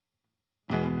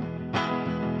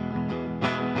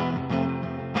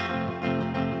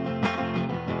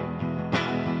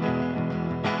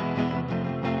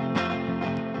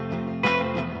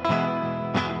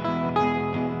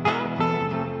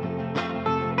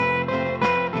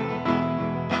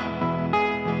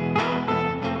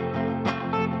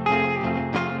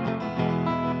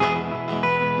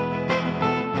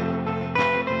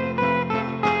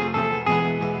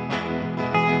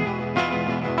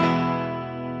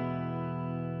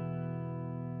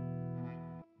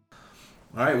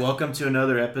All right, welcome to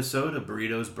another episode of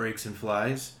Burritos, Breaks, and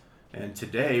Flies. And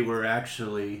today we're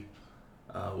actually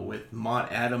with Mont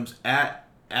Adams at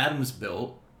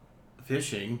Adamsville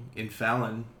Fishing in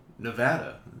Fallon,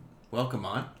 Nevada. Welcome,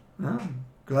 Mont. Oh,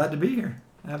 glad to be here.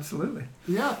 Absolutely.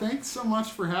 Yeah, thanks so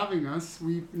much for having us.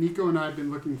 Nico and I have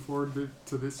been looking forward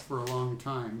to this for a long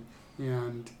time,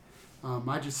 and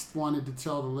I just wanted to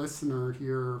tell the listener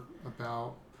here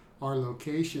about our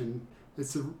location.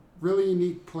 It's a really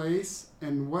unique place,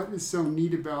 and what is so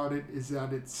neat about it is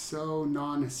that it's so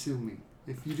non-assuming.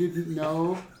 If you didn't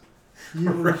know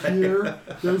you were Right. here,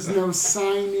 there's no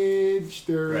signage.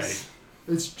 Right.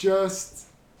 It's just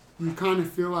you kind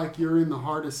of feel like you're in the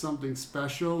heart of something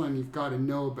special, and you've got to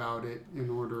know about it in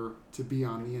order to be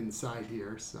on the inside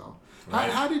here. So, Right.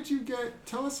 how did you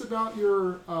tell us about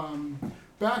your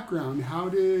background? How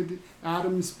did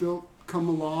Adamsville come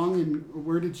along, and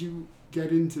where did you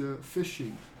get into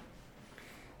fishing?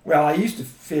 Well, I used to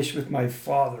fish with my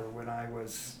father when I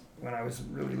was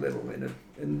really little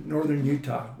in northern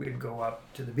Utah. We'd go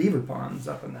up to the beaver ponds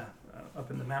up in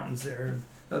the mountains there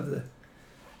of the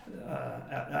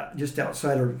just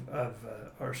outside of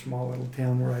our small little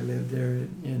town where I lived there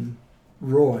in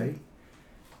Roy,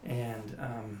 and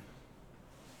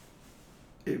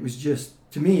it was just,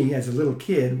 to me as a little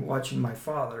kid watching my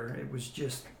father, it was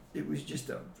just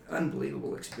an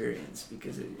unbelievable experience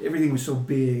because everything was so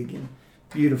big and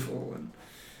beautiful,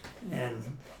 and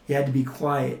you had to be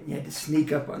quiet. You had to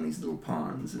sneak up on these little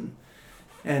ponds, and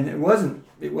it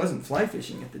wasn't fly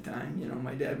fishing at the time. You know,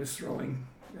 my dad was throwing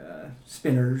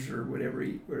spinners or whatever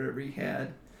he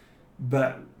had,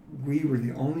 but we were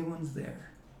the only ones there.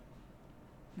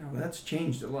 Now that's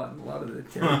changed a lot in a lot of the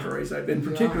territories I've been,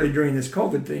 particularly during this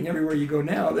COVID thing. Everywhere you go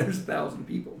now, there's 1,000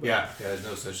 people. Yeah, there's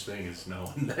no such thing as no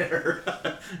one there.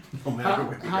 No matter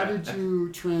where you're How at. did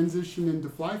you transition into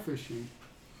fly fishing?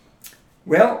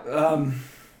 Well,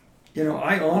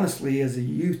 I honestly, as a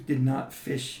youth, did not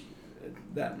fish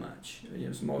that much. It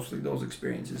was mostly those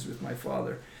experiences with my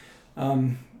father.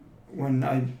 When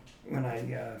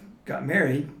I got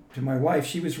married to my wife,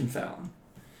 she was from Fallon,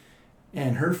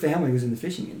 and her family was in the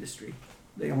fishing industry.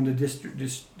 They owned a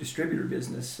distributor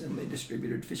business, and they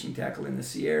distributed fishing tackle in the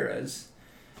Sierras,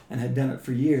 and had done it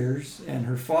for years. And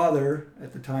her father,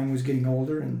 at the time, was getting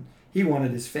older, and he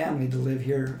wanted his family to live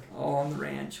here, all on the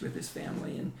ranch with his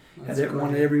family, and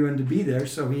wanted everyone to be there.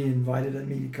 So he invited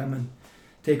me to come and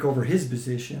take over his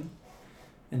position,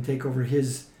 and take over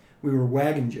his. We were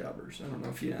wagon jobbers. I don't know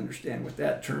if you understand what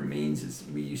that term means. Is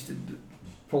we used to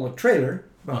pull a trailer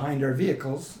behind our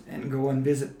vehicles and go and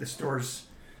visit the stores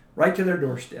right to their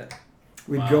doorstep.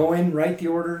 We'd go in, write the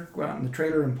order, go out in the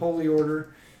trailer and pull the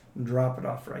order, and drop it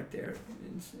off right there,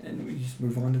 and we just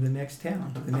move on to the next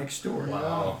town, to the next store.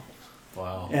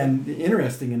 Wow. And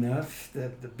interesting enough,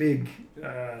 that the big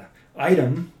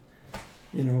item,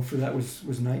 for that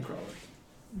was night crawlers.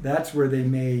 That's where they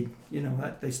made,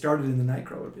 they started in the night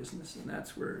crawler business, and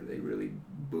that's where they really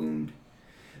boomed.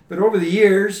 But over the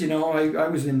years, I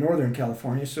was in Northern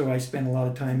California, so I spent a lot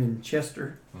of time in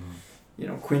Chester,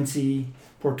 Quincy,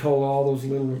 Portola, all those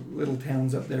little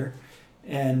towns up there,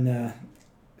 and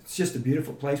it's just a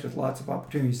beautiful place with lots of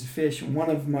opportunities to fish. And one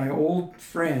of my old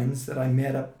friends that I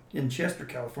met up in Chester,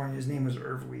 California, his name was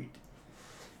Irv Wheat.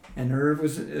 And Irv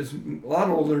is a lot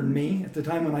older than me. At the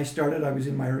time when I started, I was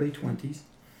in my early 20s.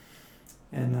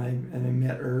 And I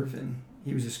met Irv, and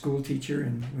he was a school teacher,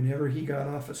 and whenever he got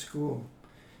off of school,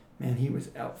 man, he was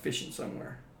out fishing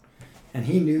somewhere. And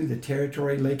he knew the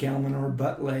territory, Lake Almanor,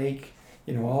 Butt Lake,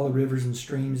 all the rivers and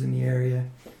streams in the area.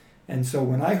 And so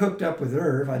when I hooked up with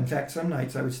Irv, in fact, some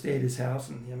nights I would stay at his house,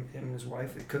 and him and his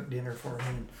wife would cook dinner for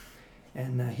him.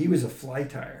 And he was a fly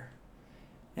tyer.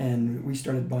 And we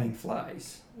started buying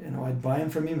flies. I'd buy them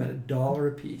from him at $1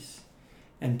 a piece.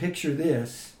 And picture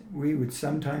this, we would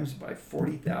sometimes buy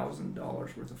 $40,000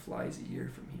 worth of flies a year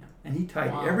from him. And he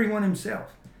tied every one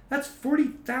himself. That's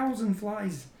 40,000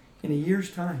 flies in a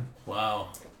year's time. Wow.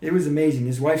 It was amazing.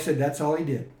 His wife said that's all he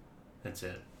did. That's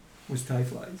it. Was tie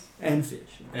flies and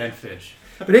fish. And fish.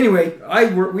 But anyway,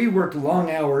 we worked long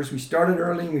hours. We started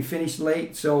early and we finished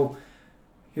late. So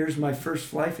here's my first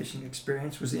fly fishing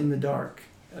experience, was in the dark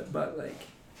at Butt Lake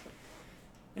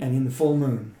and in the full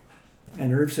moon.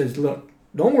 And Irv says, look,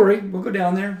 don't worry, we'll go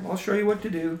down there. I'll show you what to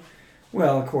do.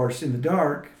 Well, of course, in the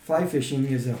dark, fly fishing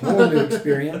is a whole new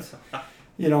experience.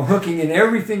 Hooking in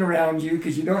everything around you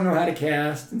because you don't know how to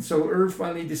cast. And so Irv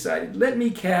finally decided, let me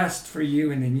cast for you,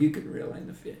 and then you can reel in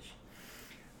the fish.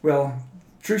 Well,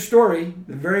 true story,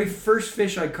 the very first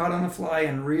fish I caught on a fly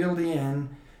and reeled in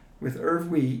with Irv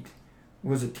Wheat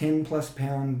was a 10-plus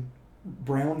pound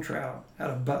brown trout out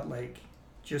of Butt Lake,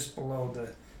 just below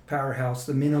the powerhouse.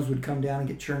 The minnows would come down and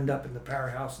get churned up in the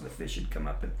powerhouse, and the fish would come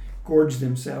up and gorge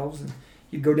themselves. And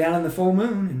you'd go down in the full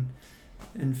moon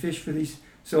and fish for these.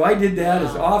 So I did that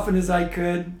as often as I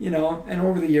could, you know. And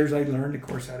over the years, I learned, of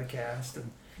course, how to cast.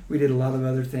 And we did a lot of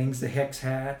other things, the hex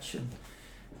hatch, and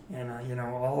you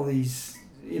know, all these,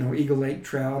 you know, Eagle Lake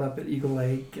trout up at Eagle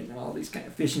Lake, and all these kind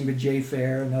of fishing with Jay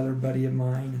Fair, another buddy of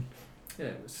mine. And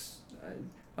it was,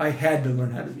 I had to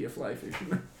learn how to be a fly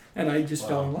fisherman, and I just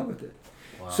fell in love with it.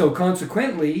 Wow. So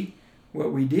consequently,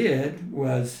 what we did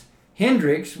was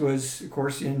Hendricks was, of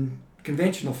course, in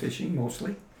conventional fishing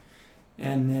mostly.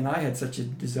 And then I had such a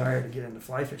desire to get into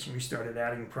fly fishing. We started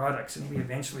adding products, and we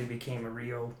eventually became a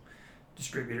Rio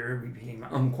distributor. We became an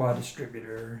Umpqua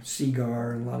distributor,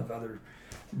 Seagar, and a lot of other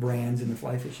brands in the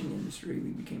fly fishing industry.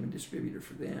 We became a distributor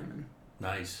for them.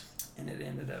 Nice. And it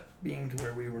ended up being to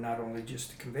where we were not only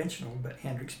just a conventional, but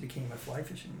Hendricks became a fly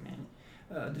fishing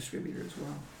distributor as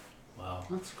well. Wow.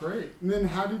 That's great. And then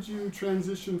how did you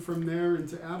transition from there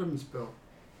into Adamsville?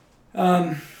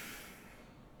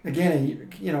 Again,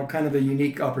 you know, kind of a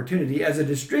unique opportunity. As a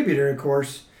distributor, of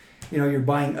course, you know, you're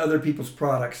buying other people's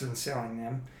products and selling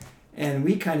them. And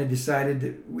we kind of decided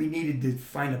that we needed to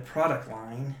find a product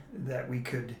line that we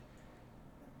could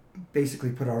basically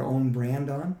put our own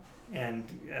brand on and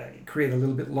create a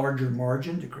little bit larger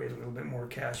margin to create a little bit more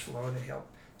cash flow to help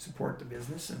support the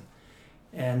business.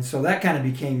 And so that kind of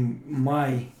became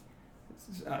my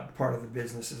part of the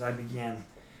business as I began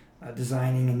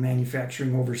designing and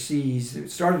manufacturing overseas. It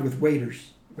started with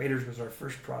waders. Waders was our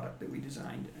first product that we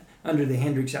designed under the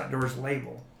Hendricks Outdoors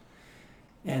label.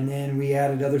 And then we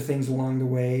added other things along the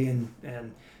way.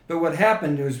 But what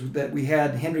happened was that we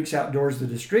had Hendricks Outdoors, the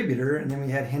distributor, and then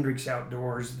we had Hendricks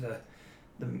Outdoors, the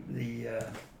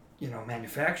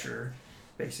manufacturer,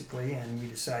 basically. And we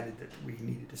decided that we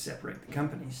needed to separate the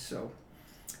companies. So,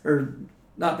 or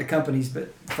not the companies,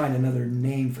 but find another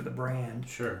name for the brand.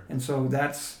 Sure. And so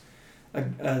that's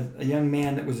a young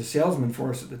man that was a salesman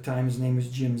for us at the time. His name was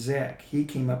Jim Zeck. He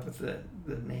came up with the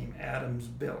name Adams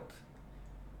Built.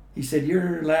 He said,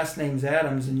 "Your last name's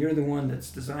Adams, and you're the one that's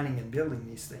designing and building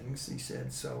these things." He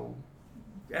said, "So,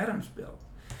 Adams Built."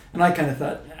 And I kind of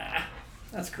thought,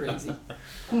 that's crazy.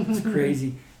 That's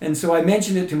crazy. And so I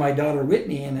mentioned it to my daughter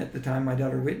Whitney, and at the time my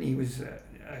daughter Whitney was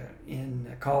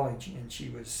in college, and she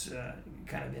was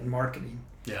kind of in marketing.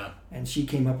 Yeah. And she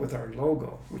came up with our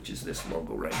logo, which is this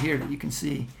logo right here that you can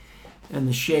see, and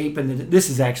the shape, and this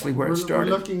is actually where it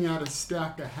started. We're looking at a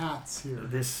stack of hats here.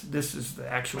 This is the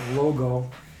actual logo,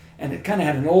 and it kind of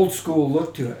had an old school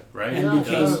look to it, Right. and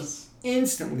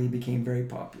instantly became very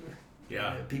popular.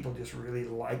 Yeah. People just really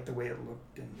liked the way it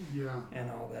looked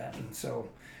and all that, and so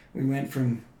we went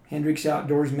from Hendricks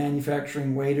Outdoors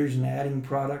manufacturing waders and adding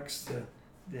products to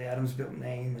the Adams Built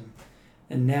name,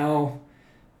 and now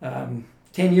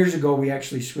 10 years ago we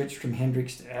actually switched from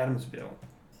Hendricks to Adams Built,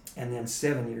 and then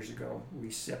 7 years ago I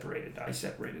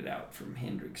separated out from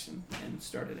Hendricks and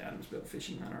started Adams Built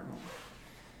Fishing on our own.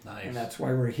 Nice. And that's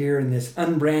why we're here in this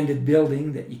unbranded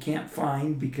building that you can't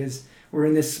find, because we're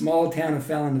in this small town of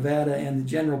Fallon, Nevada, and the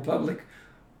general public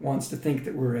wants to think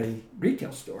that we're a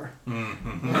retail store.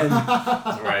 Mm-hmm. And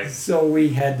Right. so we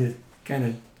had to kind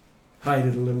of hide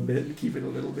it a little bit and keep it a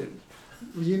little bit.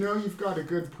 You know you've got a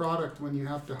good product when you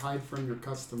have to hide from your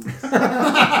customers.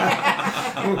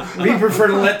 We prefer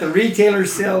to let the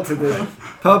retailers sell to the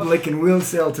public, and we'll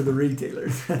sell to the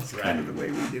retailers. That's kind of the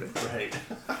way we do it. Right.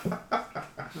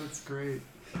 That's great.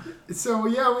 So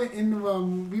yeah,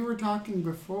 we were talking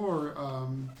before.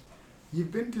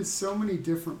 You've been to so many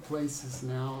different places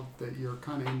now that you're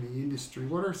kind of in the industry.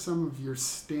 What are some of your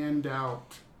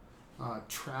standout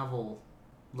travel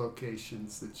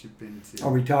locations that you've been to?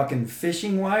 Are we talking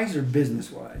fishing wise or business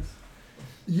wise?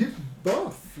 You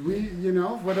both.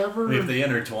 Whatever. If they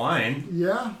intertwine.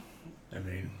 Yeah. I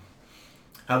mean,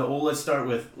 let's start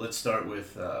with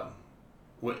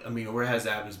where has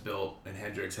Adams Built and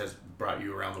Hendricks has brought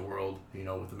you around the world,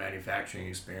 with the manufacturing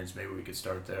experience? Maybe we could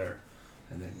start there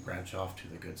and then branch off to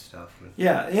the good stuff.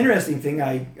 Yeah, interesting thing,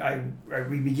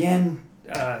 we began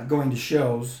going to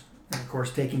shows, and of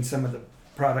course taking some of the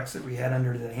products that we had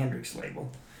under the Hendricks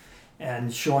label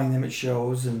and showing them at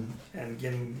shows and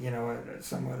getting,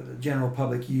 somewhat of the general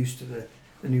public used to the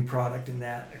new product and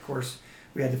that. Of course,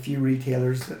 we had a few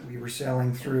retailers that we were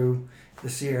selling through the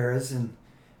Sierras and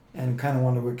kind of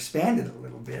wanted to expand it a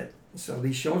little bit. So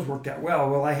these shows worked out well.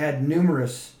 Well, I had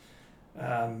numerous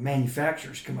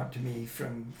manufacturers come up to me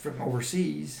from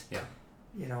overseas,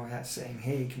 saying,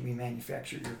 "Hey, can we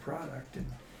manufacture your product?"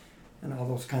 and all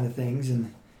those kind of things.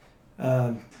 And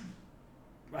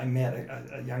I met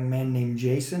a young man named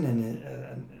Jason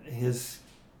and his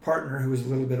partner who was a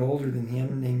little bit older than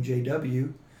him named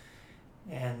JW,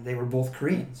 and they were both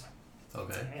Koreans.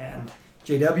 Okay. And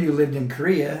JW lived in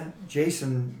Korea,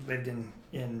 Jason lived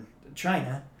in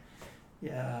China,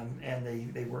 and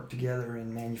they worked together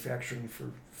in manufacturing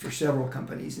for several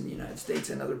companies in the United States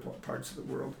and other parts of the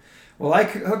world. Well, I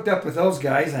hooked up with those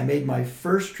guys. I made my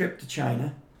first trip to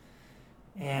China,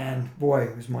 and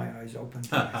boy, was my eyes open.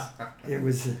 It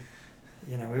was,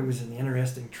 it was an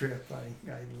interesting trip.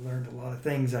 I learned a lot of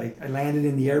things. I landed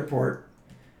in the airport,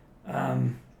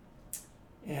 and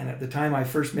at the time I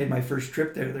first made my first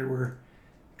trip there were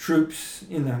troops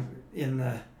in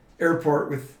the airport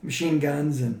with machine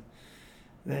guns, and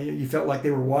you felt like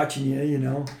they were watching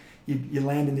you. You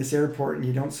land in this airport and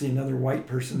you don't see another white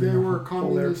person. There in the were whole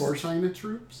communist airport. China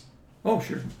troops? Oh,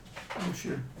 sure.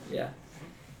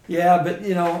 Yeah, but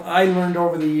I learned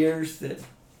over the years that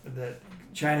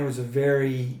China was a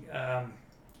very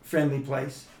friendly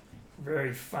place,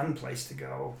 very fun place to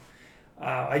go.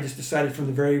 I just decided from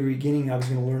the very beginning I was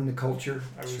going to learn the culture.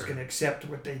 I was going to accept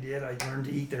what they did. I learned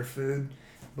to eat their food.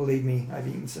 Believe me, I've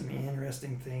eaten some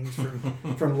interesting things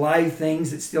from live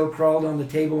things that still crawled on the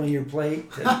table on your plate.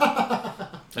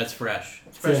 That's fresh.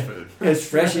 It's fresh food. As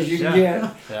fresh as you can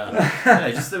get. Yeah.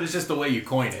 It was just the way you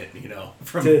coin it,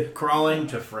 from crawling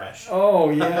to fresh. Oh,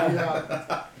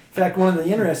 yeah. In fact, one of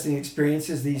the interesting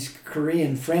experiences, these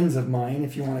Korean friends of mine,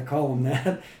 if you want to call them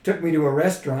that, took me to a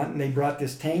restaurant and they brought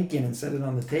this tank in and set it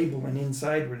on the table, and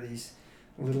inside were these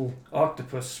little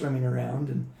octopus swimming around,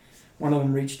 and one of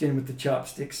them reached in with the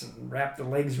chopsticks and wrapped the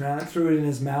legs around it, threw it in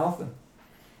his mouth,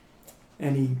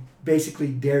 and he basically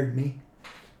dared me.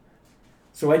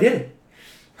 So I did it.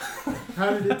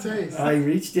 How did it taste? I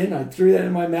reached in, I threw that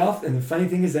in my mouth, and the funny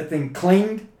thing is that thing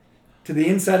clinged to the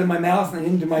inside of my mouth and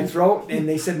into my throat, and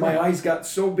they said my eyes got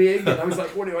so big, and I was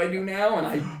like, what do I do now? And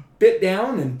I bit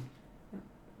down, and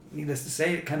needless to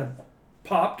say, it kind of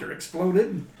popped or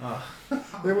exploded.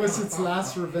 It was its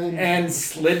last revenge. And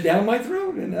slid down my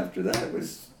throat, and after that it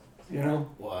was,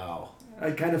 Wow.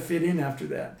 I kind of fit in after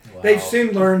that. Wow. They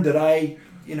soon learned that I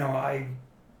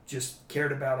just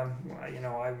cared about them.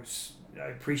 I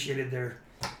appreciated their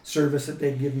service that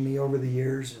they'd given me over the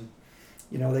years, and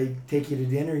they take you to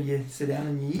dinner, you sit down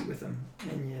and you eat with them,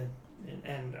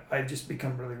 and I've just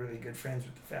become really, really good friends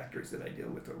with the factories that I deal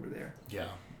with over there. Yeah.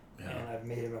 And I've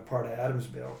made them a part of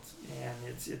Adamsbuilt, and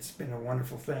it's been a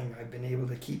wonderful thing. I've been able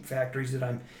to keep factories that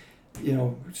I'm,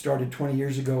 started 20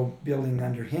 years ago building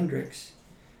under Hendrix,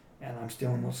 and I'm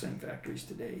still in those same factories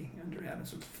today under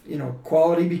Adamsbuilt.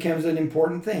 Quality becomes an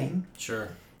important thing. Sure.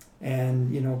 And,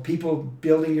 people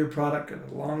building your product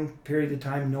a long period of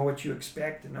time know what you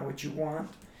expect and know what you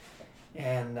want.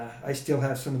 And I still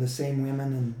have some of the same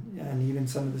women and even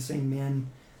some of the same men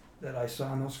that I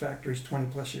saw in those factories 20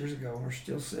 plus years ago. We're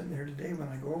still sitting there today when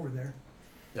I go over there.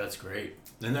 That's great.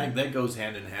 And that goes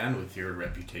hand in hand with your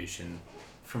reputation,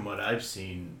 from what I've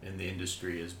seen in the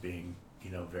industry, as being,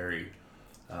 very,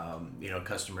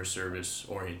 customer service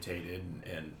orientated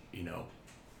and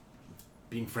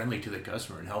being friendly to the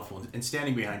customer and helpful and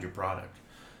standing behind your product.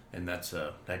 And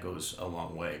that goes a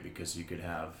long way, because you could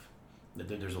have,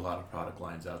 there's a lot of product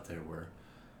lines out there where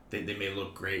they may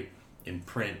look great in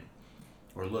print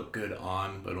or look good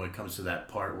on, but when it comes to that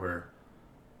part where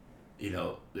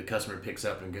the customer picks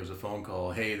up and gives a phone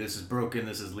call, hey, this is broken,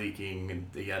 this is leaking, and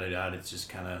yada yada, it's just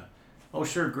kind of, oh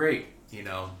sure, great,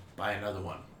 buy another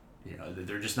one.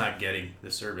 They're just not getting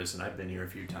the service. And I've been here a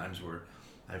few times where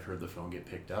I've heard the phone get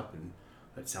picked up and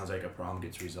it sounds like a problem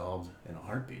gets resolved in a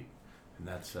heartbeat. And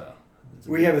that's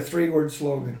we have a 3-word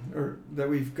slogan that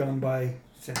we've gone by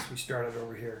since we started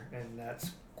over here, and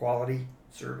that's quality,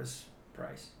 service,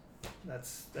 price.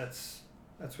 That's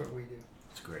what we do.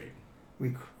 It's great.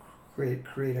 We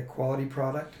create a quality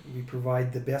product. We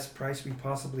provide the best price we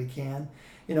possibly can.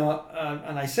 And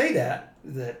I say that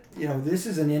this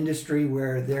is an industry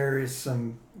where there is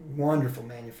some wonderful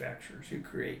manufacturers who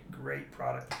create great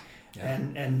product,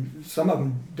 and some of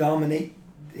them dominate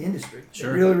the industry.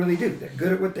 Sure. They really, really do. They're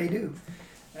good at what they do,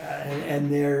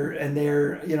 and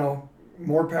they're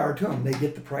more power to them. They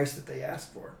get the price that they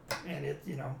ask for, and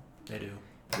They do.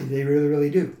 They really, really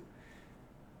do.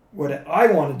 What I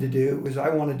wanted to do was I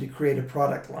wanted to create a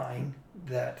product line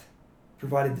that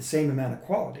provided the same amount of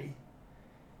quality,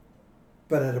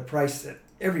 but at a price that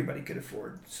everybody could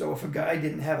afford. So if a guy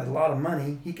didn't have a lot of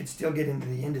money, he could still get into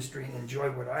the industry and enjoy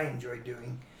what I enjoy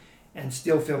doing, and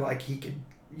still feel like he could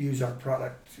use our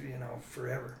product,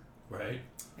 forever. Right.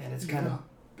 And it's kind of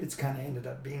ended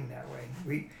up being that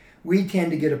way. We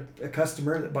tend to get a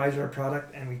customer that buys our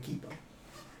product, and we keep them.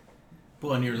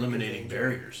 Well, and you're eliminating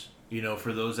barriers.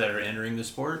 For those that are entering the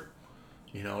sport,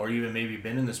 or even maybe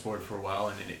been in the sport for a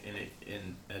while,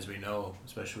 and as we know,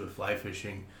 especially with fly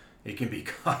fishing, it can be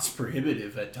cost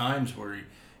prohibitive at times where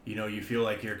you feel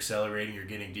like you're accelerating, you're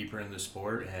getting deeper in the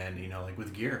sport, and like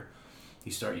with gear,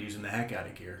 you start using the heck out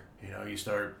of gear. You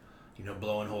start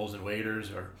blowing holes in waders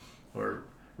or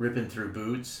ripping through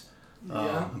boots.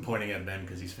 Yeah. I'm pointing at Ben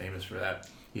because he's famous for that.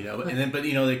 And then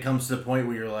it comes to the point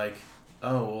where you're like,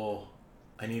 oh well,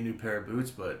 I need a new pair of boots,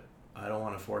 but I don't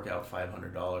want to fork out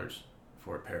 $500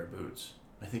 for a pair of boots.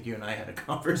 I think you and I had a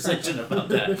conversation about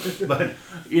that. But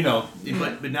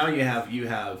but now you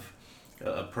have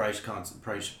a price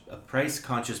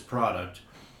conscious product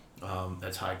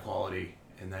that's high quality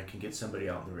and that can get somebody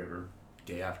out in the river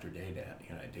day after day,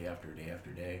 day after day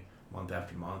after day, month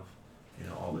after month,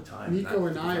 all the time. Nico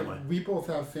and I, we both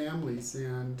have families,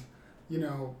 and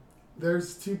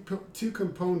there's two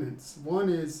components. One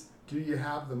is, do you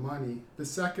have the money? The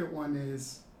second one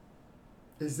is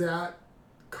that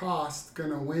cost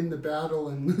going to win the battle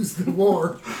and lose the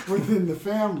war within the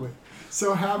family?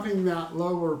 So having that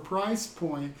lower price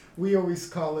point, we always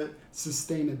call it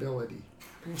sustainability.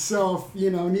 So if,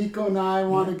 Nico and I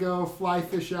want to go fly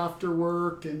fish after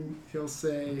work, and he'll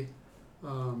say,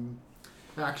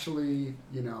 actually,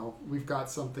 we've got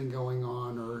something going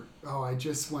on, or, oh, I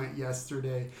just went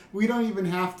yesterday. We don't even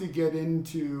have to get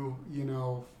into,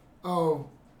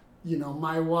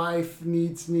 my wife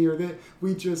needs me, or that.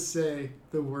 We just say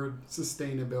the word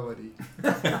sustainability.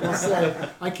 We'll say,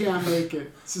 I can't make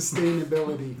it.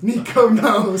 Sustainability. Nico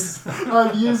knows.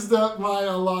 I've used up my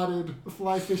allotted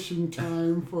fly fishing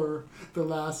time for the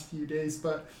last few days.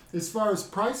 But as far as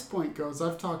price point goes,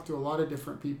 I've talked to a lot of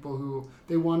different people who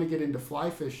they want to get into fly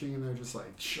fishing, and they're just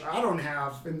like, I don't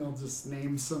have, and they'll just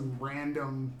name some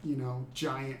random,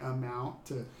 giant amount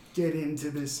to get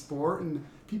into this sport. And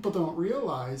people don't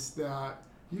realize that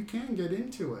you can get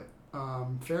into it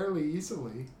fairly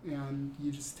easily, and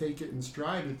you just take it in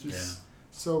stride. It's just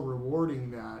so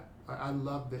rewarding that I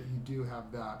love that you do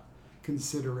have that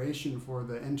consideration for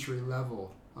the entry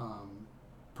level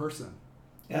person.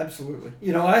 Absolutely.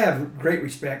 I have great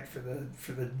respect for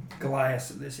the Goliaths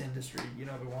of this industry.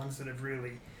 The ones that have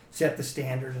really set the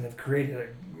standard and have created a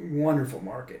wonderful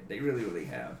market. They really, really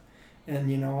have. And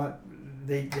you know what?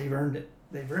 They've earned it.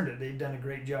 They've done a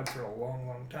great job for a long,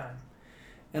 long time.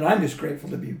 And I'm just grateful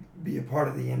to be a part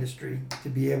of the industry, to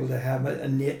be able to have a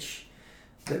niche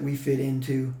that we fit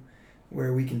into,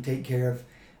 where we can take care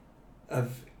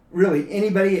of really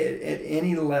anybody at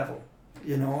any level.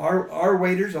 Our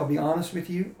waders, I'll be honest with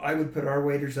you, I would put our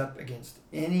waders up against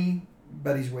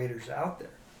anybody's waders out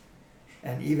there.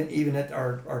 And even at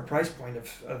our price point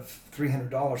of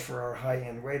 $300 for our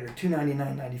high-end wader,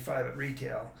 $299.95 at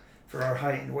retail for our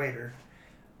high-end wader,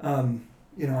 I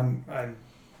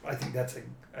think that's a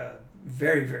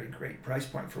very, very great price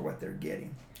point for what they're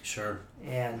getting. Sure.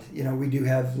 And we do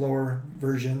have lower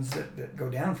versions that go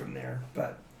down from there,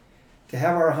 but to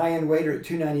have our high-end wader at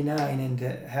 $299 and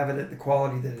to have it at the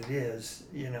quality that it is,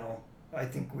 I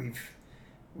think we've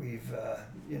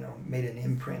made an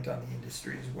imprint on the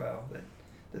industry as well. That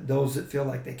those that feel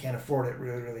like they can't afford it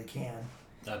really, really can.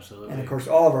 Absolutely. And of course,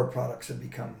 all of our products have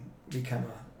become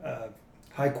a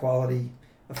high quality,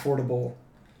 affordable,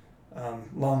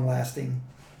 long lasting.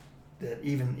 That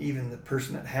even the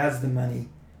person that has the money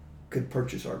could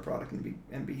purchase our product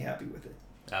and be happy with it.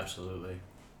 Absolutely.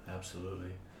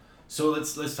 So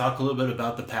let's talk a little bit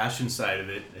about the passion side of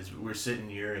it. As we're sitting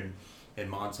here in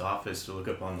Mont's office to look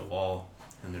up on the wall,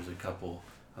 and there's a couple.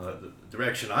 The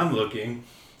direction I'm looking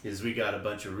is we got a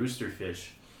bunch of roosterfish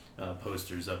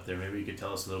posters up there. Maybe you could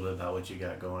tell us a little bit about what you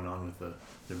got going on with the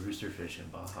roosterfish in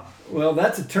Baja. Well,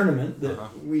 that's a tournament that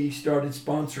we started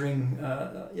sponsoring,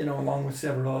 along with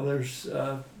several others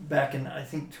back in, I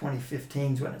think,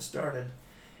 2015 is when it started.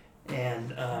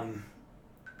 And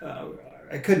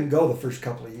I couldn't go the first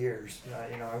couple of years.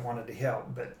 I wanted to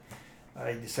help, but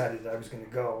I decided I was going to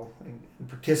go and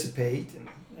participate. And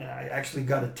I actually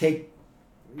got to take,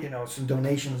 some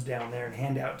donations down there and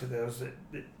hand out to those that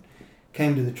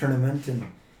came to the tournament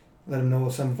and let them know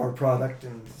some of our product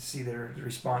and see their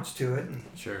response to it. And,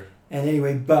 sure. And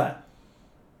anyway, but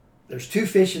there's two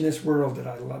fish in this world that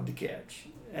I love to catch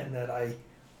and that I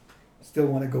still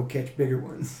want to go catch bigger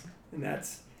ones. And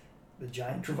that's the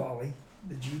giant trevally,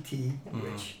 the GT,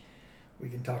 which we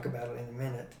can talk about it in a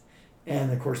minute.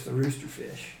 And of course the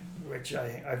roosterfish, which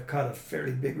I've caught a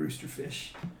fairly big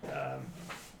roosterfish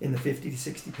in the 50 to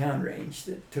 60 pound range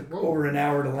that took over an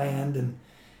hour to land,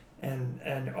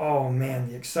 and oh man,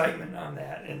 the excitement on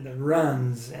that and the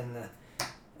runs and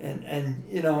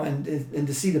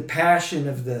to see the passion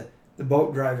of the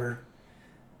boat driver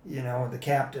you know, the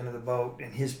captain of the boat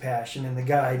and his passion, and the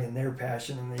guide and their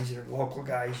passion, and these are local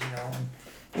guys, you know. And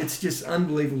it's just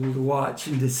unbelievable to watch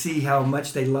and to see how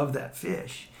much they love that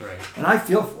fish. Right. And I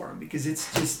feel for them because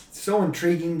it's just so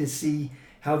intriguing to see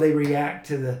how they react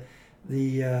to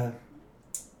the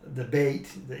bait.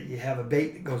 That you have a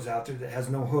bait that goes out there that has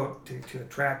no hook to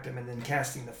attract them, and then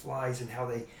casting the flies and how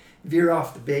they veer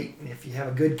off the bait. And if you have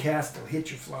a good cast, they'll hit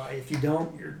your fly. If you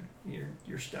don't,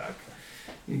 you're stuck.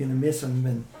 You're gonna miss them,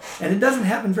 and it doesn't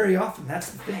happen very often.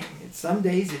 That's the thing. Some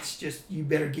days it's just you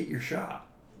better get your shot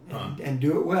and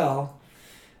do it well,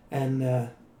 and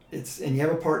and you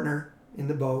have a partner in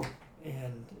the boat,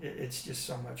 and it's just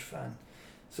so much fun.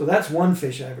 So that's one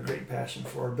fish I have a great passion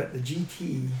for. But the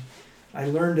GT, I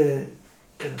learned at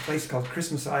a place called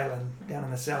Christmas Island down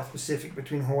in the South Pacific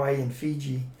between Hawaii and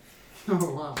Fiji.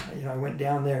 Oh, wow. You know, I went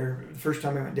down there. The first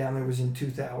time I went down there was in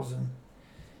 2000,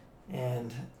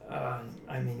 and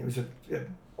I mean, it was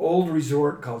an old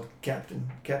resort called Captain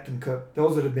Cook.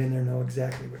 Those that have been there know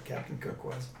exactly what Captain Cook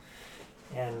was,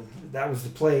 and that was the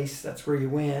place. That's where you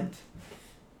went.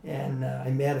 And I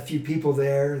met a few people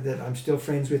there that I'm still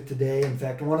friends with today. In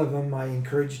fact, one of them, I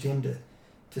encouraged him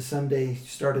to someday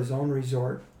start his own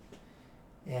resort,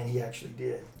 and he actually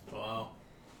did. Wow.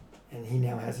 And he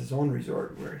now has his own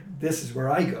resort where this is where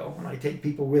I go when I take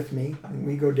people with me and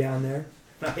we go down there.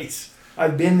 Nice.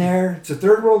 I've been there. It's a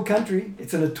third world country.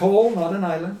 It's an atoll, not an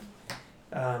island.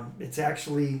 It's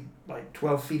actually like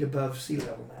 12 feet above sea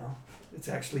level now. It's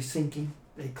actually sinking.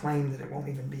 They claim that it won't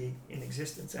even be in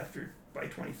existence by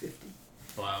 2050.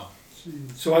 Wow.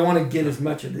 Jeez. So I want to get as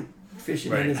much of the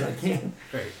fishing Right. in as I can.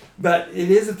 Right. But it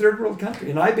is a third world country.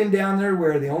 And I've been down there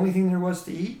where the only thing there was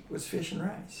to eat was fish and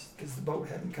rice because the boat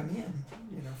hadn't come in,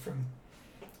 you know,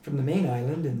 from the main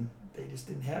island, and they just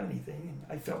didn't have anything. And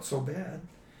I felt so bad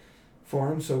for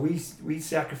them. So we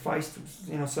sacrificed,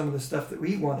 you know, some of the stuff that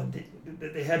we wanted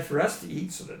that they had for us to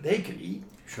eat so that they could eat.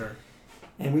 Sure.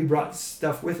 And we brought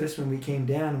stuff with us when we came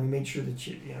down, and we made sure that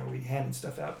we handed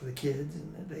stuff out to the kids,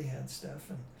 and that they had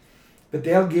stuff. But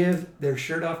they'll give their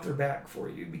shirt off their back for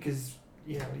you because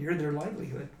you're their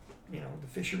livelihood. You know, the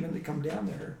fishermen that come down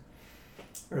there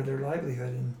are their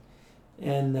livelihood.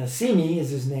 And Simi is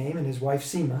his name, and his wife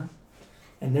Sima,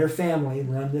 and their family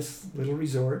run this little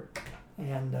resort.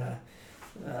 And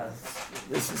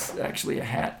this is actually a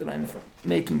hat that I'm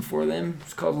making for them.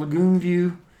 It's called Lagoon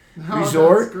View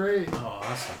Resort. That's great. Oh,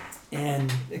 awesome.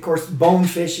 And of course,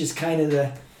 bonefish is kind of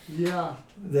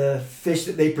the fish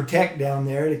that they protect down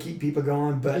there to keep people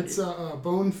going. But it's a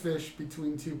bonefish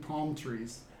between two palm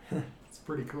trees. It's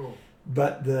pretty cool.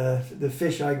 But the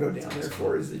fish I go down there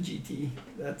for is the GT.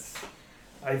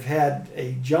 I've had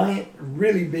a giant,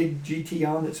 really big GT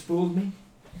on that spooled me.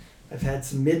 I've had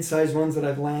some mid-sized ones that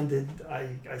I've landed.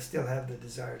 I still have the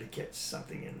desire to catch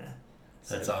something in the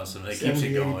That's awesome. It keeps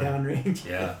you 70, going. 80 pound range.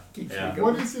 Yeah. Keeps Yeah. me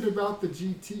going. What is it about the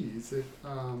GT? Is it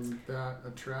that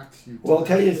attracts you to Well, I'll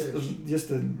tell you that fish?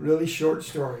 just a really short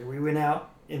story. We went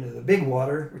out into the big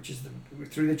water, which is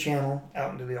through the channel,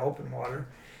 out into the open water,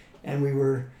 and we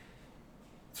were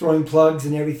throwing plugs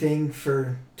and everything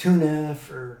for tuna,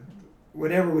 for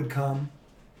whatever would come.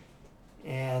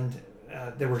 And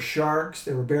there were sharks,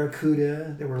 there were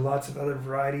barracuda, there were lots of other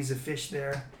varieties of fish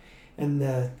there. And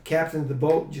the captain of the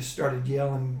boat just started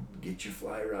yelling, "Get your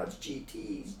fly rods,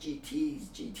 GTs, GTs,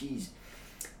 GTs."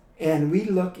 And we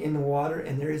look in the water,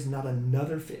 and there is not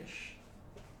another fish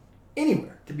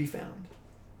anywhere to be found.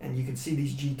 And you can see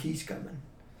these GTs coming.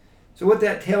 So what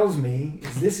that tells me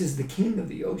is this is the king of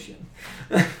the ocean.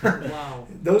 Wow.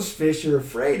 Those fish are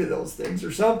afraid of those things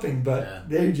or something, but Yeah.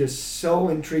 they're just so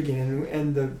intriguing.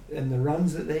 And the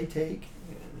runs that they take,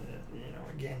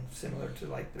 again, similar to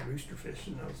like the rooster fish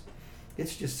and those,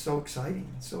 it's just so exciting,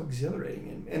 it's so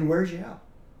exhilarating, and wears you out.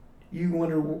 You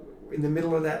wonder, in the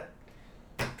middle of that,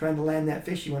 trying to land that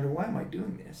fish, you wonder, why am I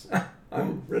doing this?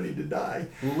 I'm ready to die.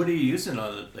 Well, what are you using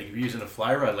on it? Like, if you're using a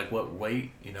fly rod, like what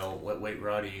weight? What weight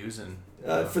rod are you using?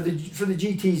 For the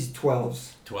GTs,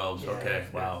 12s. 12s. Yeah, okay.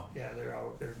 Wow. Yeah,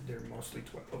 they're mostly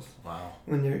 12s. Wow.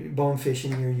 When they're bone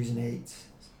fishing, you're using 8s.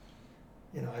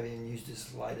 I've even used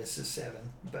as light as a 7,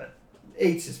 but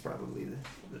 8s is probably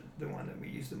the one that we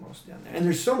use the most down there. And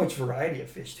there's so much variety of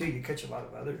fish too. You catch a lot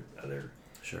of other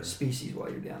Sure. species while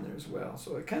you're down there as well.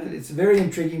 So it's a very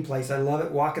intriguing place. I love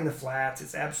it. Walking the flats,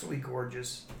 it's absolutely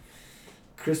gorgeous.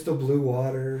 Crystal blue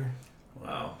water.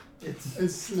 Wow.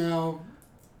 It's now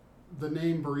the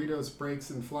name Burritos, Breaks,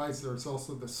 and Flies. There's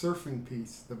also the surfing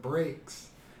piece, the breaks.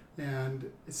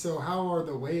 And so how are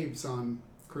the waves on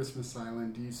Christmas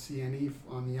Island? Do you see any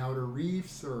on the outer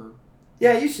reefs or?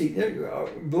 Yeah, you see,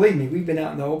 believe me, we've been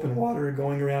out in the open water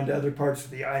going around to other parts of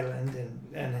the island,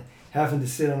 and having to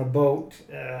sit on a boat.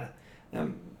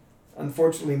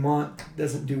 Unfortunately, Mont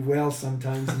doesn't do well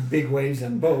sometimes in big waves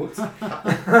on boats.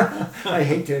 I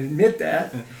hate to admit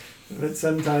that, but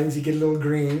sometimes you get a little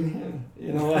green,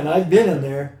 you know, and I've been in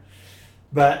there.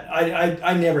 But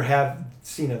I never have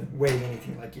seen a wave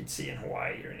anything like you'd see in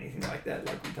Hawaii or anything like that,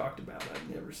 like we talked about. I've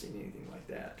never seen anything like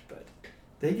that. But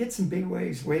they get some big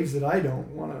waves that I don't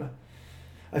want to.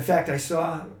 In fact, I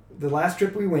saw the last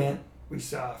trip we went, we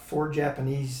saw 4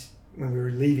 Japanese when we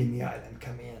were leaving the island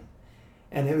come in.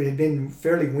 And it had been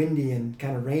fairly windy and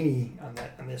kind of rainy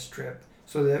on this trip.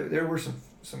 So there were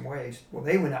some waves. Well,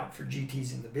 they went out for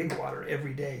GTs in the big water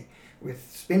every day with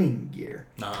spinning gear.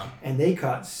 Uh-huh. And they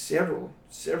caught several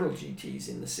GTs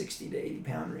in the 60 to 80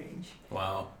 pound range.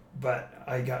 Wow. But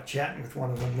I got chatting with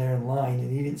one of them there in line,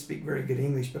 and he didn't speak very good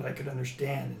English, but I could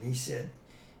understand. And he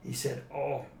said,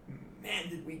 "Oh man,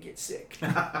 did we get sick?"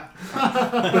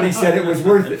 But he said it was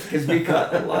worth it because we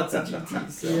caught lots of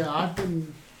GTs. So. Yeah,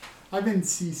 I've been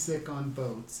seasick on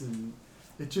boats, and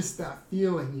it's just that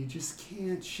feeling. You just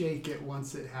can't shake it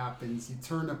once it happens. You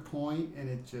turn a point, and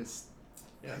it just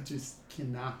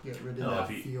cannot get rid of that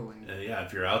feeling.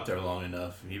 If you're out there long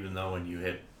enough, even though when you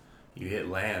hit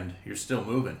land, you're still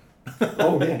moving.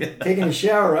 Oh yeah, taking a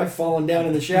shower. I've fallen down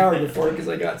in the shower before because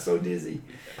I got so dizzy.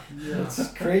 Yeah,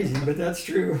 it's crazy, but that's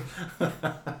true.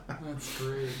 That's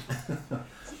great.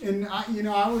 And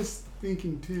I was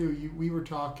thinking too. We were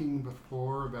talking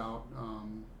before about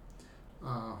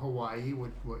Hawaii,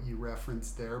 what you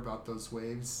referenced there about those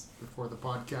waves before the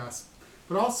podcast.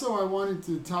 But also, I wanted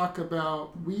to talk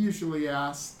about. We usually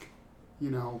ask,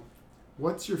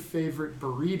 what's your favorite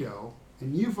burrito?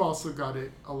 And you've also got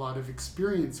a lot of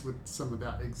experience with some of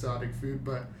that exotic food.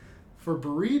 But for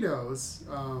burritos,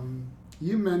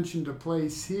 you mentioned a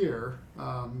place here.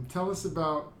 Tell us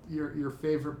about your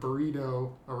favorite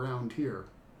burrito around here.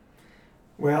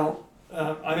 Well,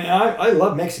 I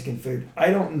love Mexican food.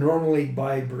 I don't normally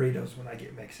buy burritos when I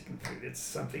get Mexican food. It's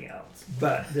something else.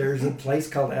 But there's a place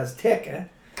called Azteca,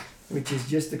 which is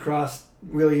just across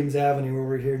Williams Avenue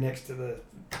over here next to the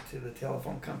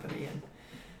telephone company. And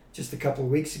just a couple of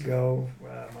weeks ago,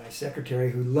 my secretary,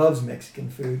 who loves Mexican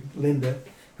food, Linda,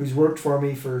 who's worked for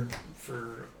me for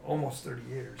almost 30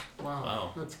 years.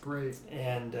 Wow. That's great.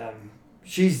 And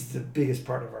she's the biggest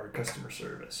part of our customer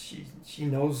service. She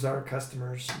knows our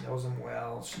customers. She knows them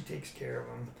well. She takes care of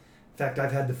them. In fact,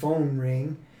 I've had the phone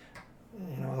ring.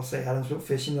 I'll say Adamsville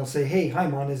Fishing. They'll say, "Hey, hi,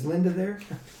 Mon, is Linda there?"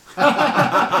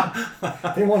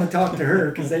 They want to talk to her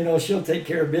because they know she'll take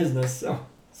care of business.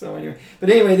 So anyway, but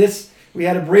anyway, we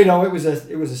had a burrito. It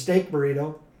was a steak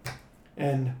burrito,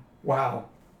 and wow,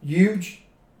 huge.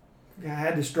 I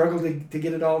had to struggle to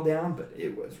get it all down, but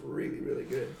it was really, really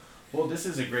good. Well, this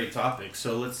is a great topic,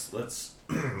 so let's let's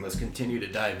continue to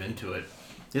dive into it.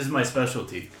 This is my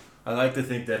specialty. I like to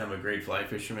think that I'm a great fly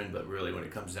fisherman, but really when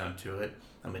it comes down to it,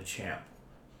 I'm a champ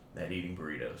at eating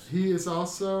burritos. He is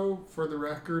also, for the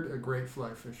record, a great fly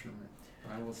fisherman.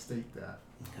 I will state that.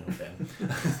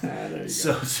 Okay.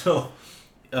 So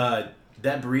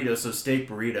that burrito, so steak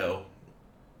burrito,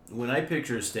 when I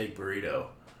picture a steak burrito,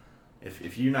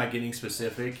 if you're not getting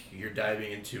specific, you're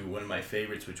diving into one of my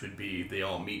favorites, which would be the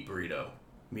all-meat burrito,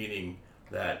 meaning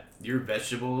that your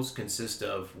vegetables consist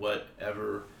of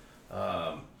whatever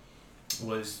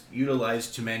was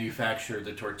utilized to manufacture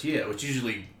the tortilla, which is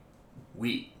usually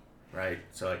wheat, right?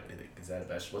 So is that a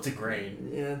vegetable? It's a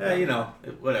grain. Yeah.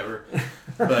 Whatever.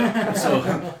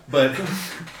 But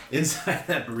inside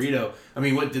that burrito,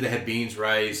 what did it have? Beans,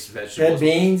 rice, vegetables? It had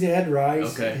beans, it had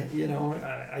rice. Okay.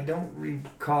 I don't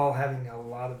recall having a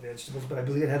lot of vegetables, but I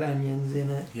believe it had onions in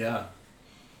it. Yeah.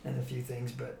 And a few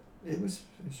things, but it was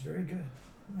very good.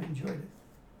 I enjoyed it.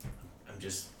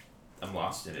 I'm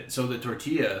lost in it. So the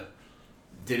tortilla,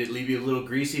 did it leave you a little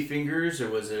greasy fingers, or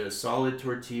was it a solid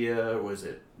tortilla, or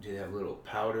did it have a little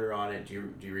powder on it?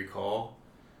 Do you recall?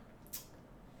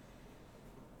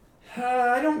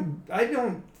 I don't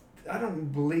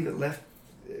believe it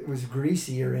was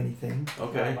greasy or anything.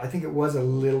 Okay. I think it was a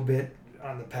little bit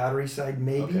on the powdery side,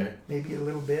 maybe. Okay. Maybe a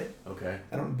little bit. Okay.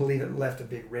 I don't believe it left a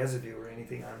big residue or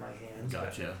anything on my hands.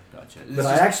 Gotcha. But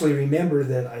I actually remember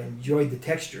that I enjoyed the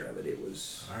texture of it. It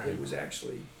was All right. It was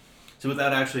actually. So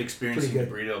without actually experiencing the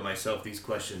Pretty burrito myself, these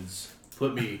questions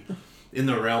put me in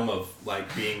the realm of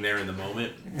like being there in the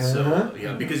moment. So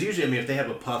yeah, because usually if they have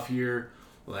a puffier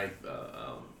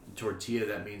tortilla,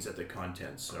 that means that the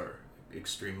contents are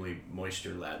extremely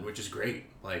moisture laden, which is great.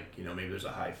 Maybe there's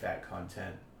a high fat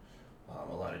content,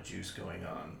 a lot of juice going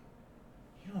on.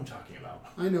 You know what I'm talking about.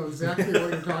 I know exactly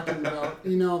what you're talking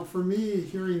about. For me,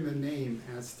 hearing the name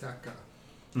Azteca,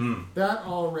 that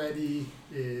already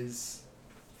is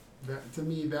That, to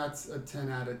me, that's a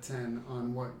 10 out of 10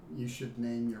 on what you should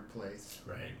name your place.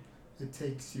 Right. It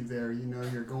takes you there. You know,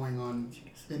 you're going on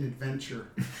an adventure.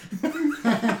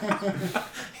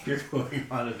 You're going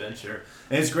on adventure.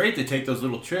 And it's great to take those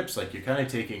little trips. Like, you're kind of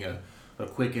taking a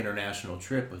quick international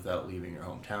trip without leaving your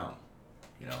hometown.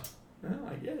 You know? Oh,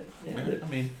 I get it. Yeah. I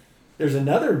mean, There's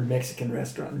another Mexican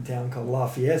restaurant in town called La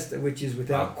Fiesta, which is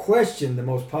without question the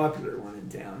most popular one in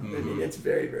town. I mean, it's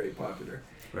very, very popular.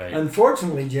 right.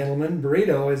 Unfortunately, gentlemen,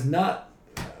 burrito is not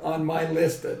on my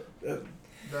list.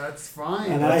 That's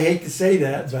fine. And I hate to say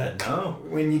that, but No.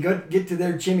 when you get to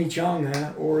their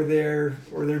chimichanga or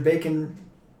their bacon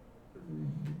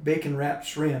wrapped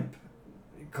shrimp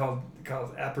called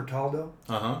apertaldo,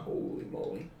 holy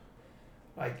moly!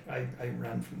 I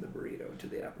run from the burrito to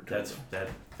the apertaldo.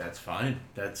 That's fine.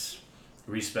 That's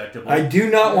respectable. I do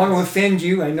not want to offend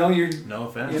you. I know you're. No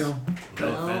offense. You know.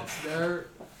 No offense.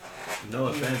 No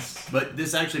offense. But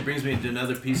this actually brings me to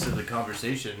another piece of the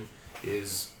conversation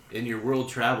is in your world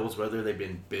travels, whether they've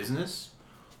been business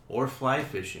or fly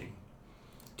fishing,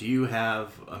 do you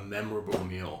have a memorable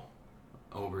meal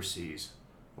overseas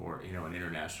or, you know, an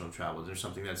international travel? Is there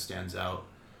something that stands out?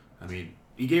 I mean,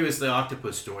 you gave us the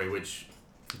octopus story, which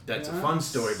that's a fun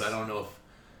story, but I don't know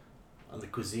if on the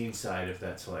cuisine side, if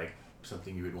that's like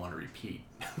something you would want to repeat.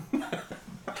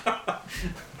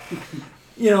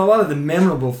 You know, a lot of the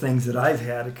memorable things that I've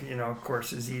had, you know, of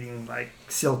course, is eating like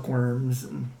silkworms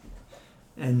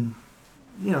and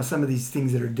you know, some of these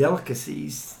things that are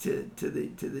delicacies to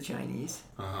the Chinese.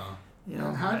 You know,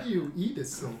 And how do you eat a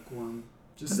silkworm?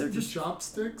 Just They're the just-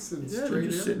 chopsticks and they're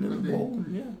straight just in? sitting in a Are they- bowl.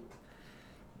 Yeah.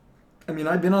 I mean,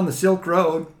 I've been on the Silk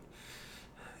Road.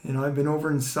 You know, I've been over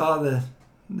and saw that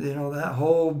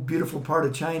whole beautiful part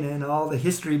of China and all the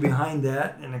history behind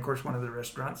that. And of course, one of the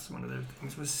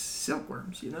things was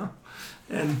silkworms. You know,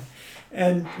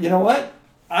 and you know what?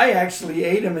 I actually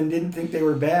ate them and didn't think they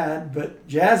were bad. But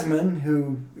Jasmine,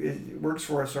 who works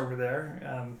for us over there,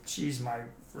 she's my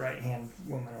right-hand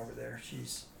woman over there.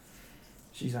 She's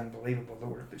unbelievable, the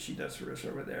work that she does for us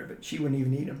over there. But she wouldn't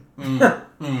even eat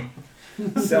them.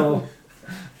 So,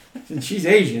 and she's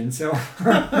Asian, so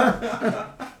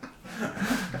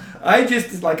I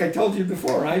just, like I told you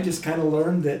before, I just kind of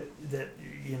learned that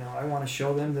you know, I want to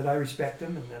show them that I respect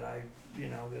them and that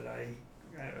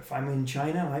if I'm in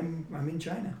China, I'm in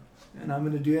China, and I'm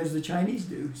going to do as the Chinese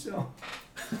do. So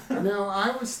Now,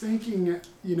 I was thinking,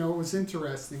 you know, it was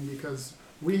interesting because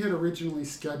we had originally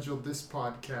scheduled this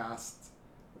podcast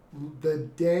the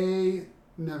day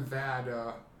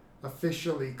Nevada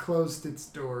officially closed its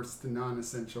doors to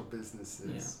non-essential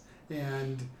businesses.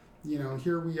 And, you know,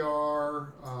 here we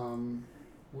are,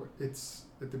 it's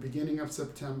at the beginning of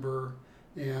September,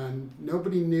 and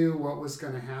nobody knew what was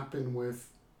going to happen with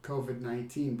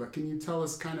COVID-19. But can you tell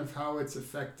us kind of how it's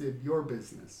affected your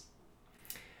business?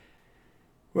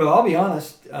 well, I'll be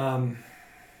honest. When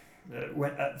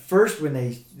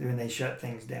they shut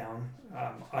things down,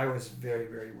 I was very,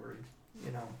 very worried.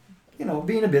 You know,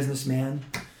 being a businessman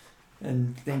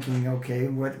and thinking, okay,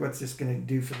 what's this going to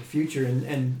do for the future?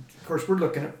 And of course, we're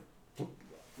looking at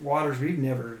waters we've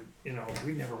never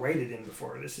waded in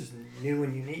before. This is new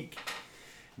and unique.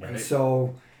 Right. And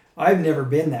so I've never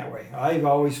been that way. I've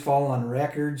always fallen on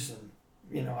records, and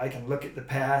you know, I can look at the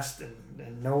past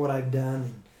and know what I've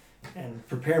done and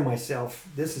prepare myself.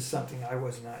 This is something I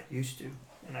was not used to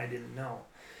and I didn't know.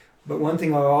 But one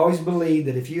thing I always believed,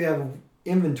 that if you have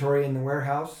inventory in the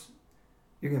warehouse,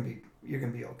 you're gonna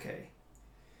be okay.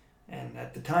 And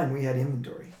at the time we had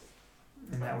inventory,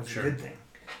 and that was Sure. a good thing.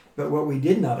 But what we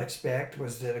did not expect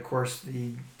was that, of course,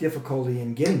 the difficulty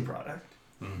in getting product.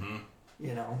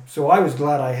 You know, so I was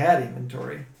glad I had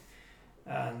inventory.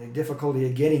 The difficulty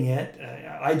of getting it,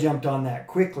 I jumped on that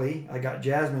quickly. I got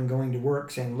Jasmine going to work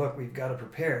saying, look, we've got to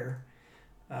prepare.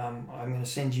 I'm going to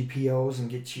send you POs and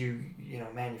get you, you know,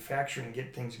 manufacturing and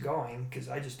get things going, because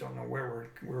I just don't know where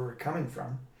we're coming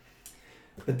from.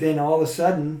 But then all of a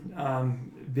sudden,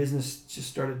 business just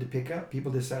started to pick up.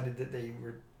 People decided that they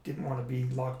didn't want to be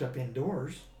locked up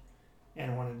indoors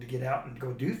and wanted to get out and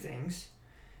go do things.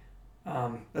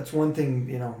 That's one thing,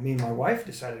 you know, me and my wife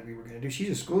decided we were going to do. She's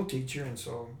a school teacher, and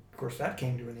so, of course, that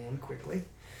came to an end quickly.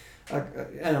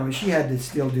 I know she had to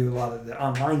still do a lot of the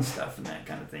online stuff and that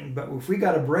kind of thing. But if we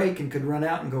got a break and could run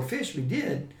out and go fish, we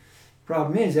did.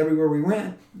 Problem is, everywhere we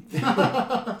went,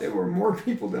 there were more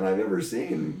people than I've ever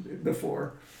seen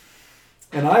before.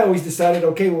 And I always decided,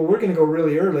 okay, well, we're going to go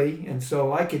really early, and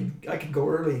so I could go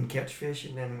early and catch fish,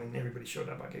 and then when everybody showed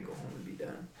up, I could go home and be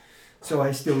done. So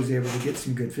I still was able to get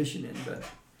some good fishing in.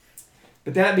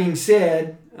 But that being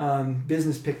said,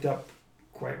 business picked up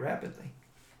quite rapidly.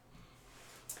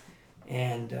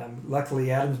 And luckily,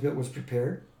 Adamsville was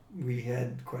prepared. We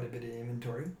had quite a bit of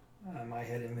inventory. I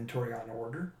had inventory on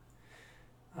order.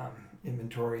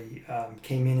 Inventory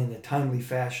came in a timely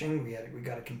fashion. We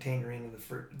got a container in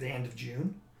the end of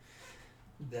June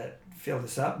that filled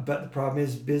us up. But the problem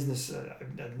is business.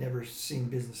 I've never seen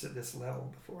business at this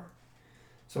level before.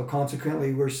 So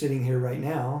consequently, we're sitting here right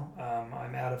now.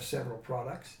 I'm out of several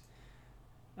products.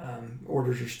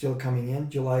 Orders are still coming in.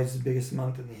 July is the biggest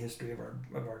month in the history of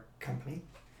our company,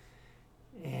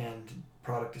 and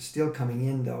product is still coming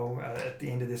in. Though at the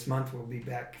end of this month, we'll be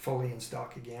back fully in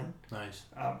stock again. Nice.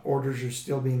 Orders are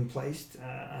still being placed.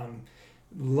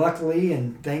 Luckily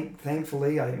and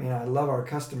thankfully, I love our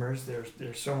customers.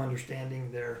 They're so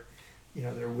understanding. They're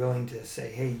willing to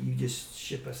say, hey, you just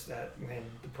ship us that when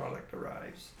the product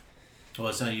arrives. Well,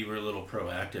 it's not you were a little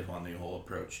proactive on the whole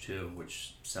approach too,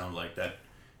 which sounded like that.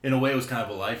 In a way, it was kind of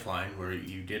a lifeline where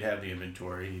you did have the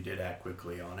inventory, you did act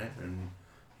quickly on it, and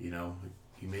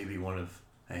you may be one of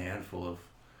a handful of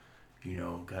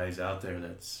guys out there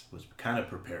was kind of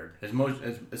prepared,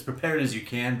 as prepared as you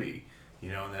can be,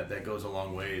 and that goes a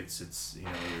long way. It's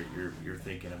you're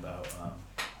thinking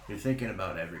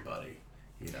about everybody.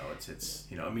 You're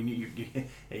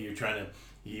trying to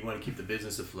you want to keep the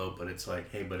business afloat, but it's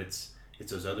like, hey, but it's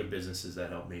those other businesses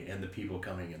that help me and the people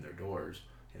coming in their doors.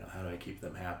 How do I keep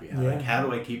them happy? How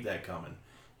do I keep that coming?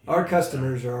 Our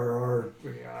customers I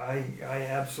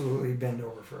absolutely bend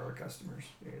over for our customers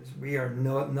because we are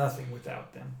nothing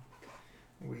without them.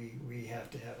 We have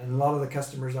to have, and a lot of the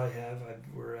customers I have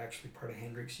were actually part of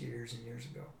Hendrix years and years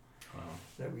ago. Wow.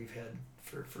 That we've had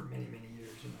for many, many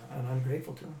years, and I'm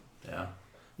grateful to them.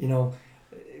 Yeah.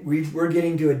 We're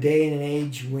getting to a day and an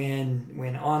age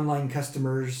when online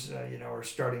customers, are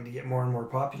starting to get more and more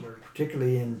popular,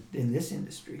 particularly in this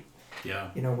industry. Yeah.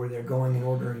 Where they're going and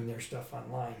ordering their stuff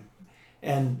online.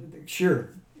 And sure,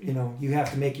 you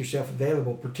have to make yourself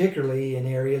available, particularly in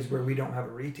areas where we don't have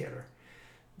a retailer.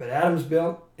 But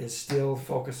Adamsville is still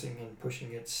focusing and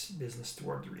pushing its business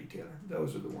toward the retailer.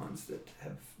 Those are the ones that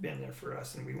have been there for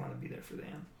us, and we want to be there for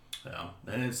them. Yeah,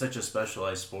 and it's such a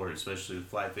specialized sport, especially the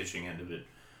fly fishing end of it,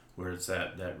 where it's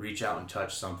that reach out and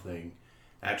touch something,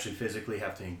 actually physically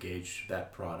have to engage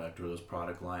that product or those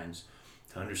product lines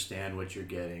to understand what you're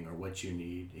getting or what you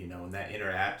need, and that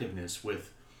interactiveness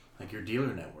with like your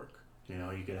dealer network.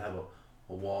 You could have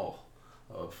a wall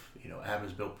of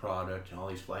Adamsville product and all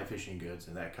these fly fishing goods,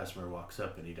 and that customer walks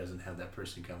up and he doesn't have that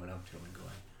person coming up to him and going,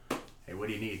 hey, what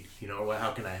do you need?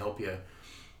 How can I help you?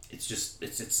 It's just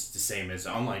it's the same as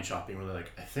online shopping where they're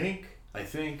like, I think,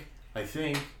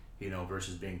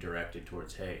 versus being directed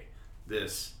towards, hey,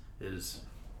 this is,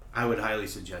 I would highly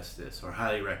suggest this or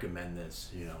highly recommend this,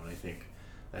 and I think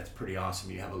that's pretty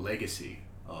awesome. You have a legacy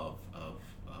of a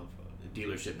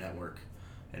dealership network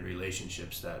and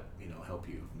relationships that help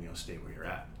you stay where you're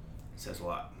at. It says a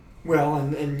lot. Well,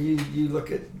 and you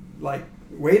look at, like,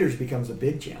 waiters becomes a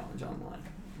big challenge online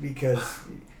because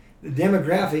the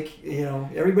demographic,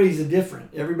 everybody's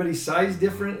different. Everybody's size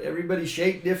different. Everybody's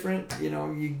shape different.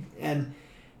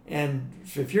 And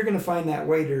so if you're going to find that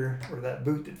waiter or that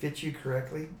boot that fits you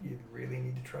correctly, you really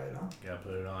need to try it on. Yeah,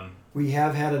 put it on. We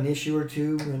have had an issue or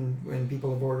two when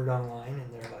people have ordered online and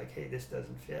they're like, hey, this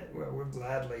doesn't fit. Well, we'll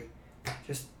gladly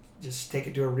just take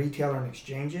it to a retailer and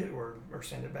exchange it or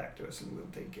send it back to us and we'll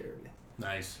take care of you.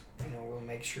 Nice. We'll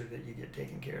make sure that you get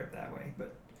taken care of that way.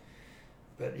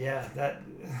 But yeah,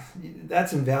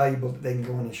 that's invaluable that they can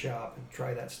go in the shop and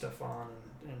try that stuff on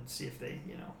and see if they,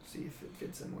 see if it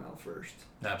fits them well first.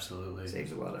 Absolutely.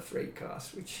 Saves a lot of freight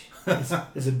costs, which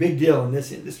is a big deal in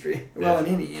this industry. Well,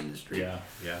 in any industry. Yeah,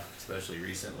 especially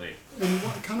recently.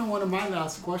 And one of my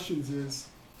last questions is,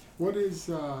 what is,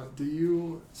 do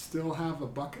you still have a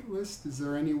bucket list? Is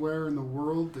there anywhere in the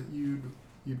world that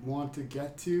you'd want to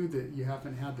get to that you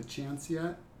haven't had the chance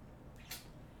yet?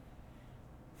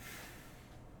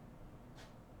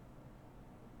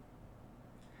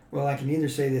 Well, I can either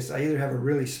say this. I either have a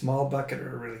really small bucket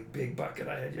or a really big bucket.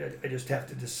 I just have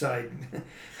to decide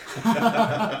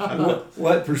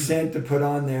what percent to put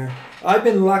on there. I've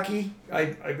been lucky.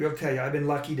 I will tell you, I've been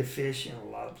lucky to fish in a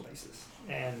lot of places.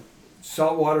 And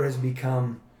saltwater has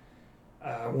become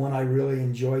one I really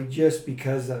enjoy just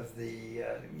because of the,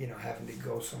 having to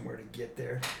go somewhere to get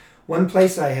there. One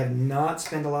place I have not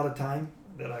spent a lot of time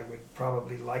that I would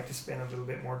probably like to spend a little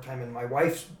bit more time, and my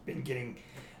wife's been getting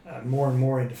more and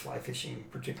more into fly fishing,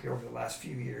 particularly over the last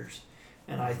few years.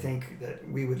 And I think that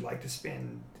we would like to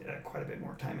spend quite a bit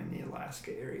more time in the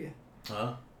Alaska area.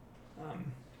 Huh?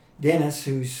 Dennis,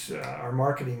 who's our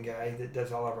marketing guy that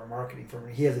does all of our marketing for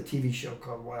me, he has a TV show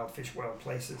called Wild Fish, Wild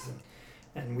Places.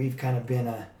 And we've kind of been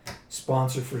a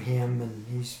sponsor for him, and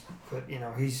he's put,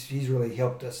 he's really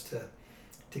helped us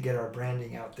to get our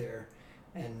branding out there.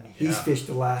 And he's fished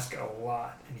Alaska a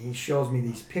lot, and he shows me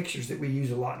these pictures that we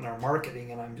use a lot in our marketing,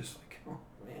 and I'm just like, oh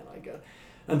man,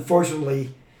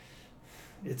 unfortunately,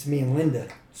 it's me and Linda,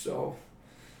 so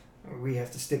we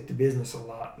have to stick to business a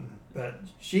lot. But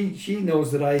she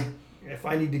knows that if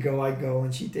I need to go, I go,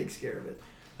 and she takes care of it.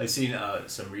 I've seen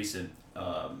some recent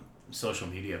social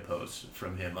media posts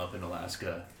from him up in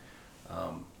Alaska.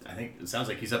 I think it sounds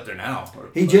like he's up there now.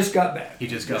 He just got back. He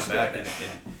just got back.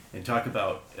 And talk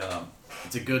about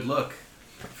it's a good look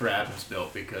for Adams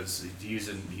Built, because he's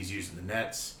using the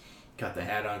nets, got the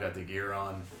hat on, got the gear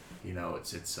on.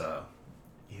 It's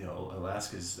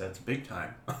Alaska's, that's big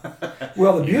time.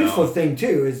 Well, the beautiful thing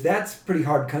too is that's pretty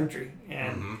hard country,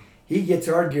 and he gets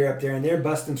our gear up there, and they're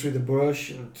busting through the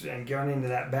bush and going into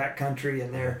that back country,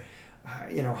 and they're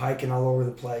hiking all over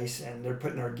the place, and they're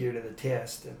putting our gear to the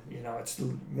test. And it's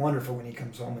wonderful when he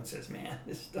comes home and says, "Man,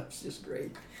 this stuff's just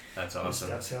great." That's awesome.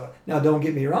 Now, don't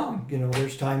get me wrong.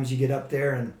 There's times you get up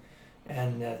there and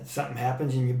something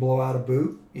happens and you blow out a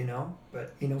boot.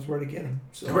 But he knows where to get him.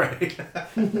 So. Right.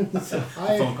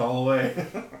 Phone call away.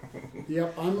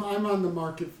 Yep, I'm on the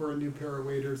market for a new pair of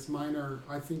waders. Mine are,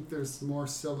 I think there's more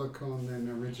silicone than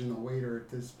original wader at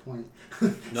this point.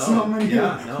 No, so many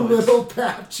little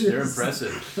patches. They're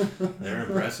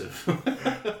impressive.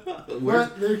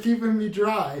 But they're keeping me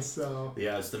dry, so.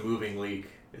 Yeah, it's the moving leak.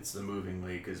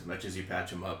 As much as you patch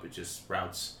them up, it just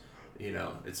sprouts.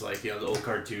 It's like, the old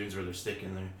cartoons where they're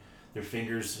sticking their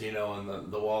fingers, on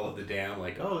the wall of the dam,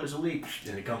 like, oh, there's a leak,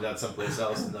 and it comes out someplace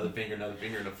else, another finger and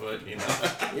a foot,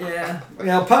 Yeah.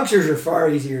 Well, punctures are far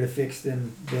easier to fix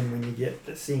than when you get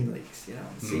the seam leaks.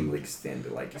 The seam leaks tend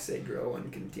to, like you say, grow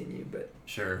and continue. But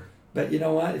sure. But you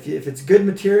know what? If it's good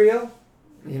material,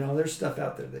 there's stuff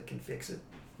out there that can fix it.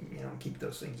 Keep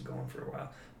those things going for a while.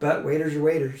 But waders are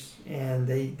waders, and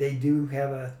they do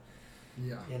have a,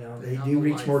 they do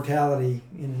reach life. Mortality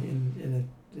in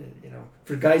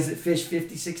for guys that fish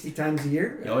 50, 60 times a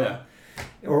year. Oh yeah.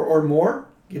 Or more,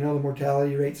 the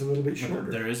mortality rate's a little bit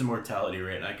shorter. There is a mortality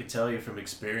rate, and I could tell you from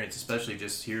experience, especially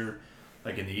just here,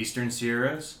 like in the Eastern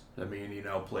Sierras. I mean,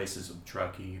 places of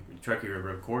Truckee River,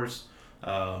 of course.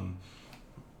 One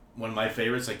of my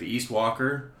favorites, like the East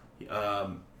Walker,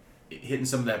 hitting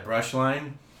some of that brush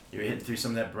line. You're hitting through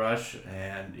some of that brush,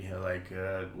 and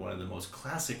one of the most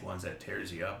classic ones that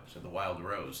tears you up, so the Wild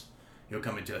Rose. You'll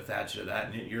come into a thatch of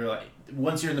that, and you're like,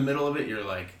 once you're in the middle of it, you're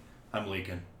like, I'm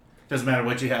leaking. Doesn't matter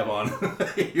what you have on.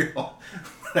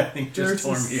 That thing just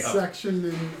tore me up. There's a section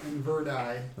in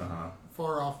Verdi,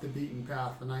 far off the beaten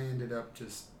path, and I ended up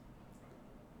just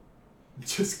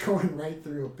going right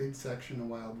through a big section of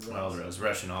Wild Rose. Wild Rose.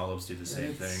 Russian olives do the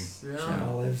same thing. Yeah. Russian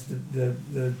olives,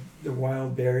 the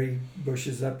wild berry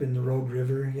bushes up in the Rogue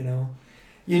River,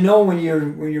 when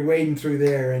you're wading through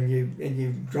there and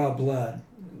you draw blood,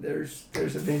 there's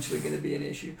eventually going to be an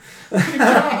issue.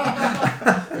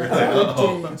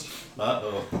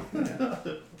 Uh-oh. Yeah.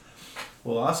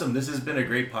 Well, awesome. This has been a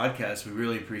great podcast. We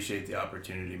really appreciate the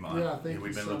opportunity, Mon. Yeah, thank you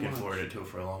We've been so looking much. forward to it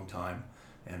for a long time.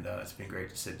 And it's been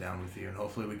great to sit down with you. And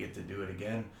hopefully we get to do it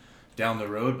again down the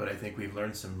road. But I think we've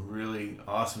learned some really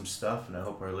awesome stuff. And I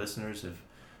hope our listeners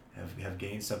have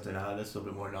gained something out of this, a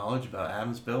little bit more knowledge about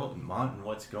Adams Built and Mont and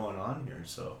what's going on here.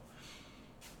 So.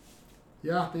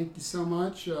 Yeah, thank you so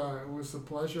much. It was a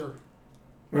pleasure.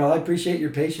 Well, I appreciate your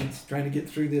patience trying to get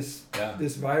through this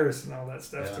virus and all that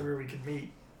stuff to where we could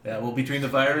meet. Yeah, well, between the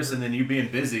virus and then you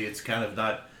being busy, it's kind of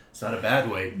it's not a bad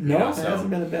wait. No, it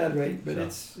hasn't been a bad wait, but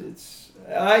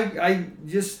I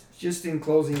just in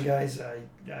closing, guys, I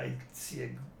see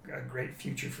a great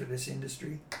future for this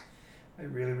industry. I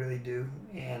really, really do.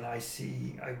 And I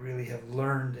really have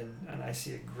learned and I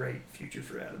see a great future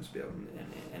for Adams Built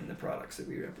and the products that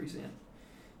we represent.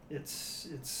 It's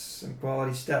some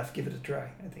quality stuff. Give it a try.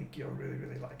 I think you'll really,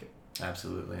 really like it.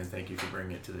 Absolutely, and thank you for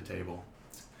bringing it to the table.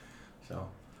 So,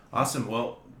 awesome.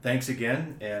 Well, thanks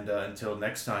again, and until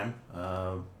next time,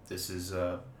 this is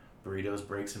Burritos,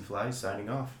 Breaks, and Flies signing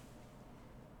off.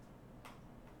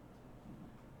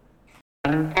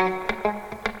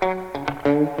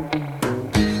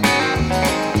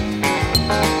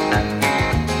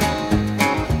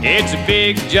 It's a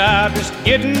big job just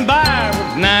getting by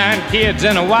with 9 kids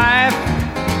and a wife.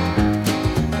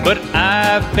 But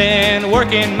I've been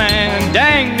working, man,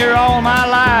 dang near all my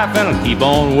life, and I'll keep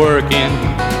on working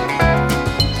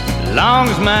long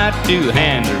as my 2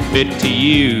 hands are fit to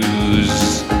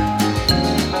use.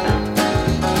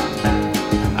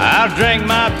 I'll drink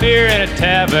my beer in a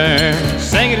tavern,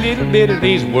 sing a little bit of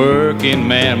these working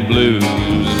man blues.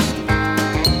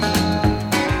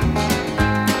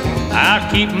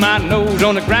 keep my nose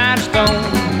on the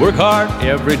grindstone, work hard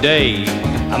every day.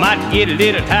 I might get a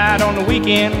little tired on the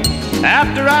weekend.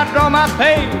 After I draw my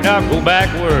pay, I'll go back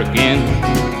working.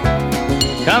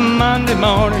 Come Monday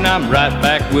morning, I'm right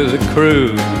back with the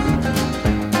crew.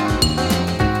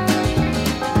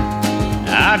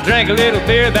 I drank a little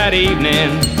beer that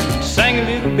evening, sang a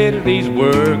little bit of these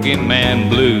working man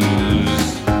blues.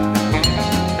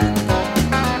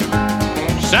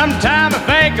 Sometime I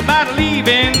think about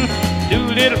leaving, do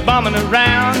a little bumming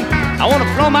around. I want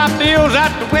to throw my bills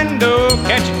out the window,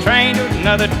 catch a train to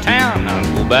another town.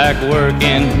 I'll go back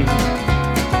working.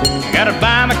 I gotta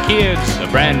buy my kids a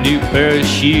brand new pair of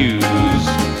shoes.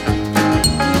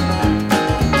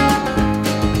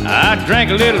 I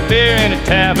drank a little beer in a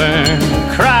tavern,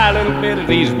 cry a little bit of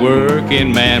these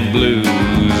working man blues.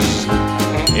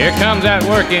 Here comes that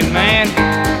working man.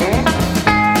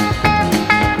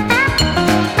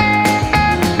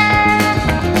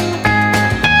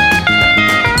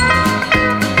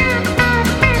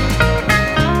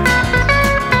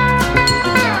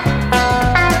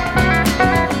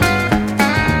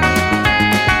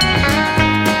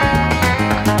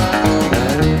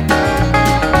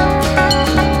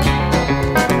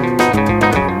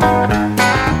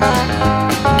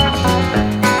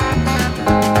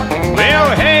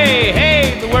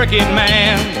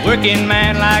 Working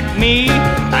man like me,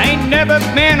 I ain't never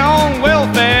been on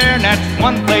welfare, and that's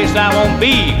one place I won't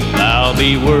be. I'll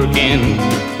be working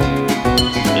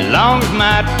as long as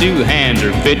my two hands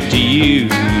are fit to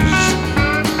use.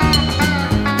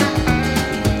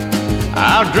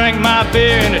 I'll drink my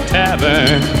beer in a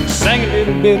tavern, sing a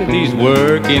little bit of these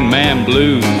working man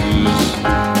blues.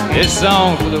 This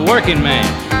song's for the working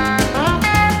man.